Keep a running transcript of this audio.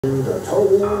The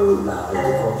toll, now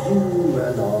for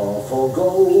human or for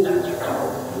gold.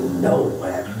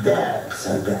 Nowhere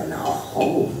better than a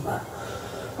home.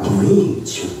 We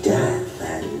to death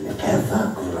and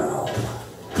ever grow.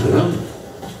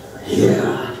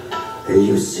 Here,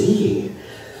 you see,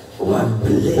 what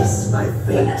bliss my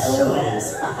fate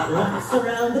shows. Rocks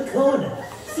around the corner.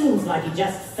 Seems like he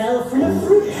just fell from a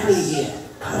fruit tree here.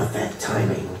 Perfect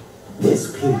timing.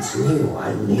 This Pete knew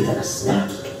I needed a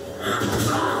snack.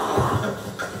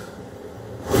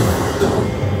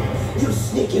 You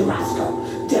sneaky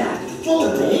rascal! Dare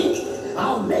fool me?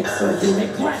 I'll make sure you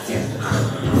regret it!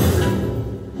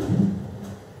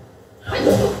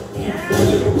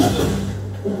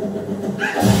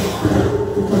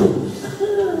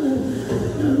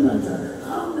 No matter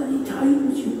how many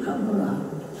times you come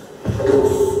around,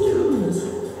 still as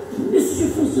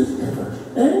mischievous as ever,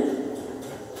 eh?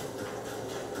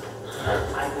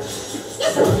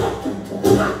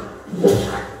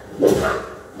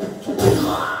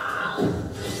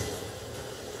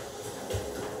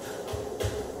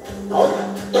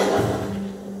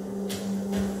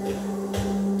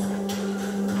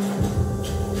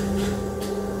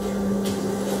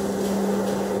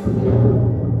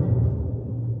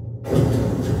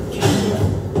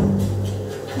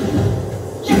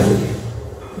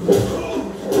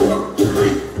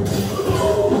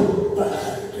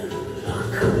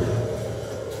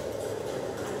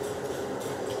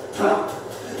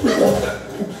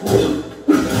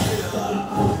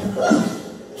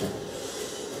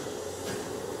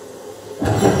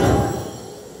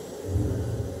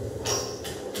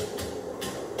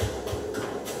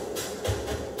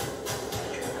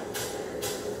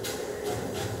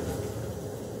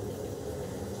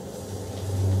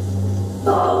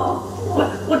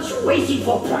 What you waiting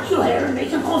for? Pluck your hair and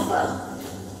make an offer.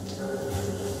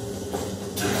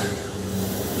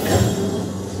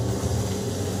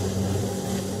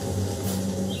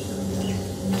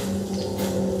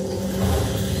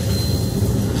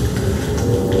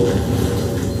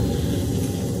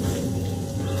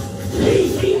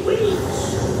 Lazy wings.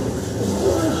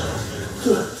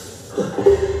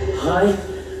 I,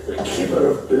 the keeper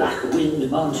of Black Wind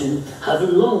Mountain, have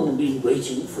long been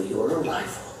waiting for your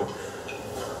arrival.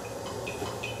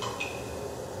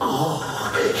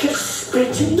 His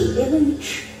spitting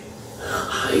image,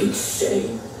 I'd say.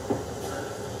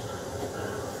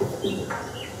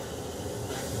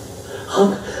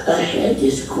 Up ahead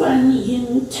is Guan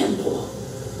Yin Temple.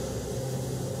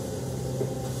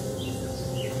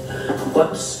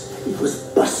 Once it was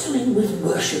bustling with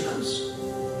worshippers,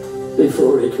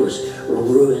 before it was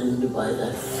ruined by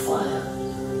that fire.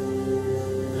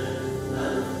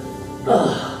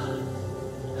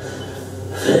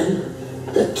 Then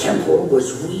the temple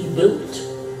was rebuilt.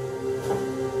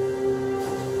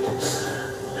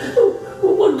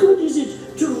 What good is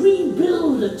it to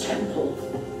rebuild a temple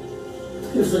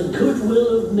if the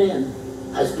goodwill of men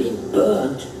has been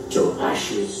burnt to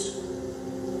ashes?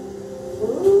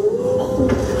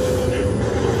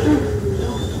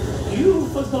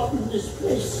 You've forgotten this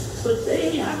place, but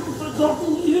they haven't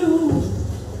forgotten you.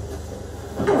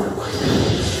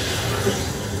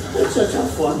 It's a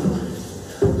tough one.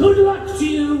 Good luck to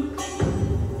you!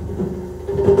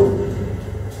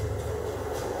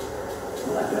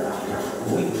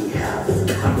 We have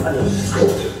company.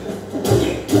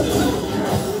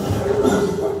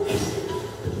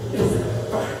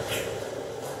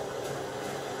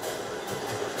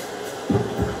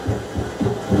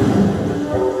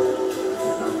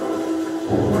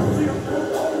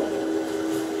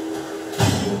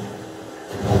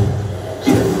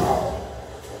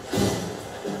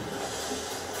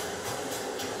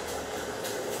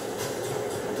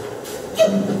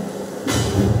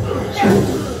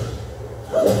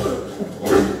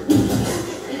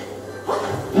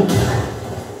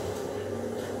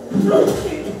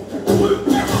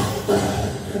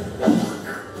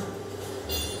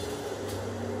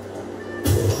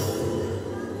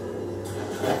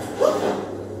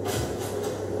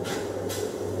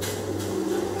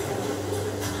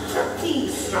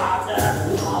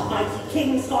 Almighty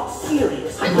King's got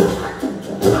serious.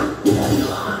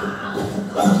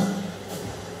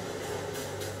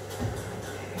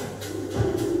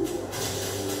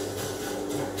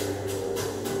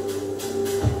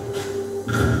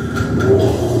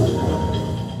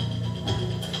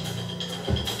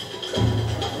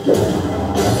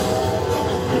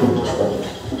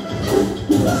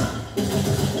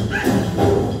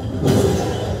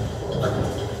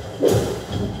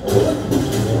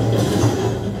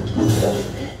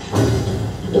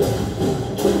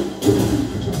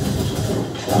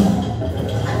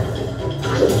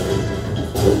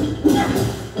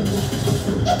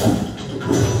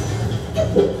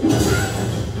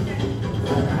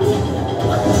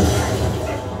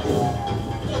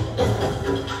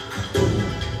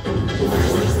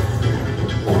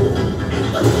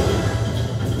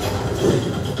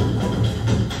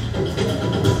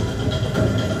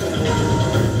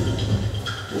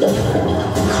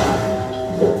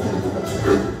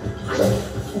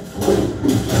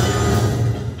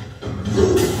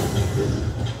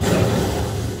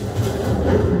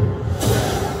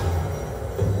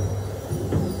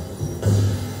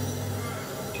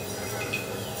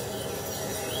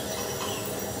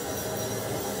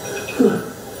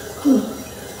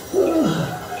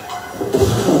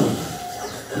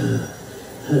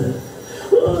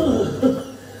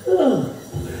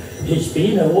 It's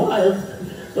been a while,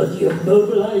 but the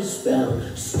immobilized spell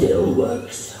still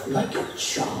works like a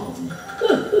charm.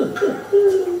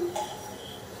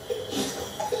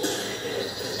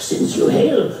 Since you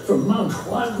hail from Mount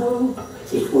Huanguo,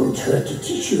 it won't hurt to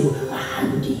teach you a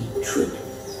handy trick.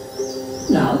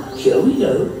 Now, here we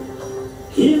go.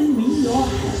 Give me your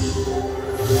hand.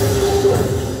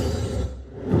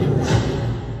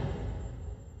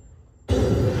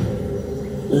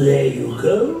 There you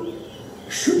go.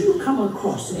 Should you come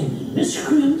across any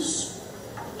miscreants,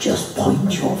 just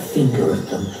point your finger at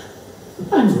them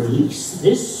and release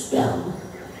this spell.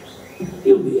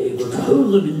 You'll be able to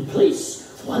hold them in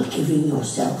place while giving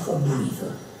yourself a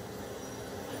breather.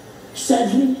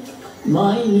 Sadly,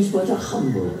 mine is but a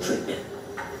humble trick.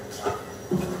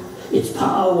 Its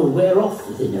power will wear off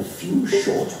within a few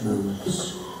short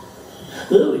moments,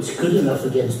 though it's good enough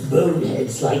against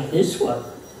boneheads like this one.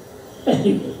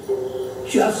 Anyway,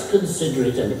 just consider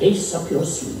it an ace up your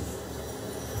sleeve.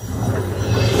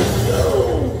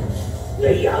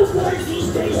 The young ones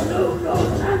these days know no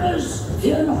manners.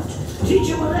 Fear not. Teach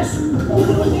them a lesson with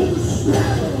a new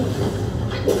spell.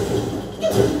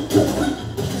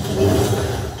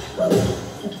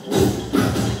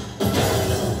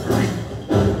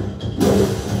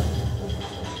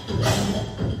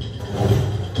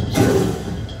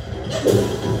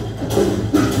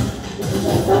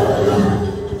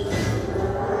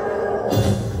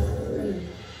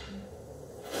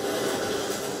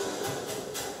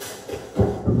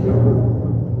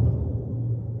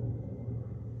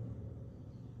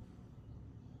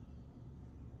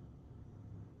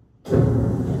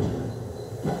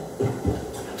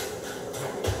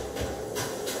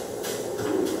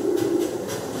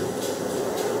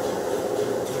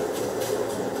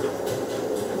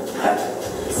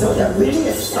 So there really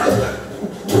is cyber.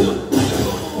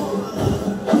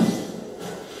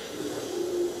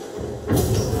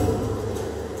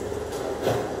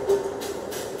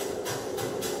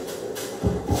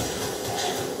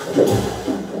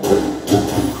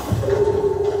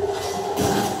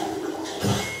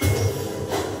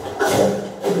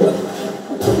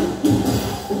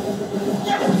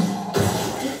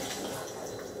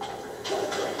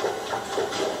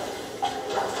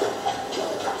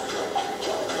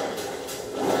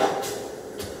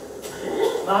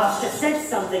 Master said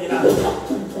something about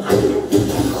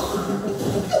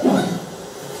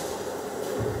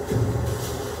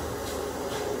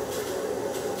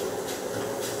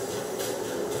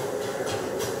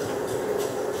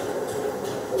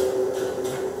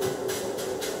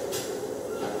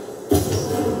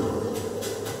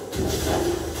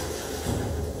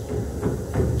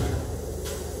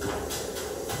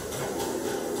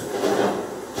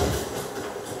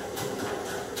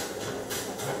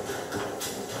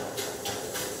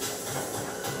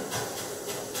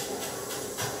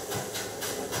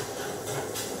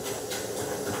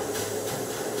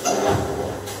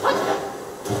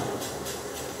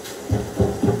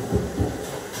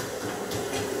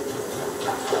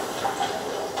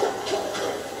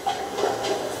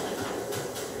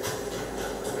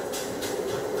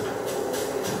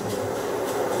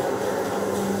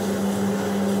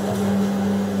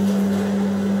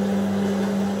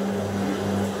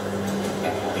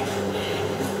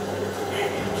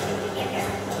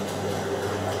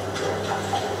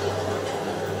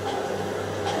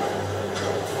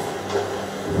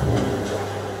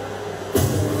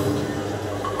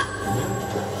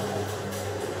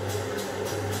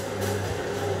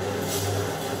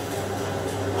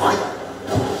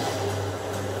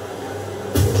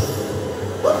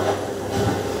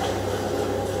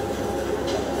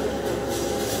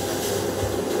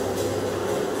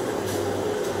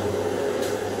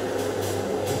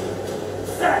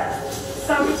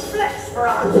some flex for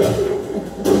our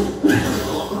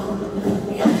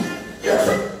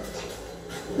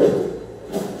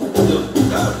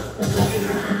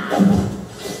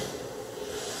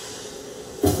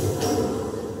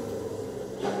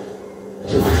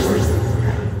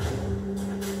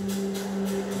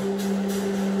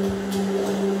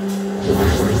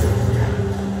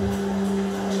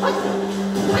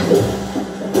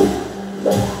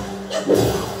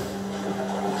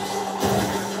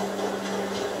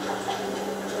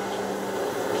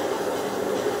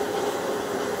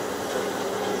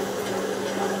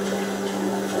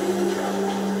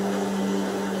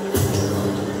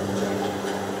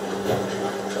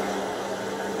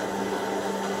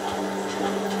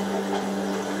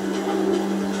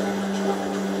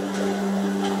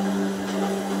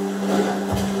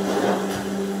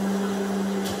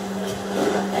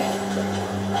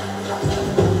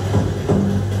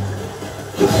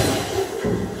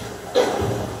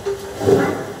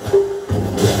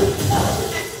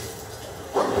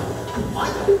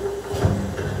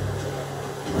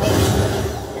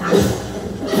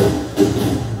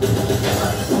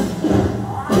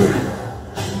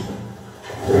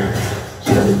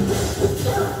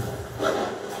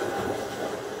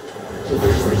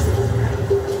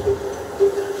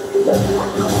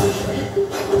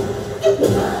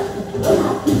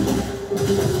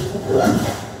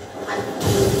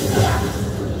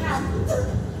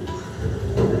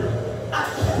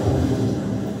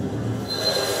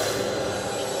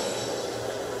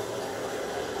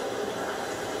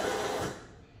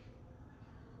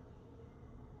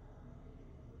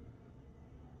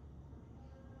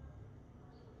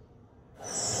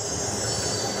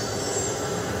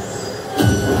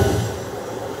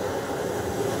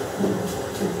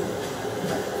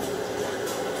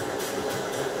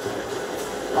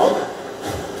Oh.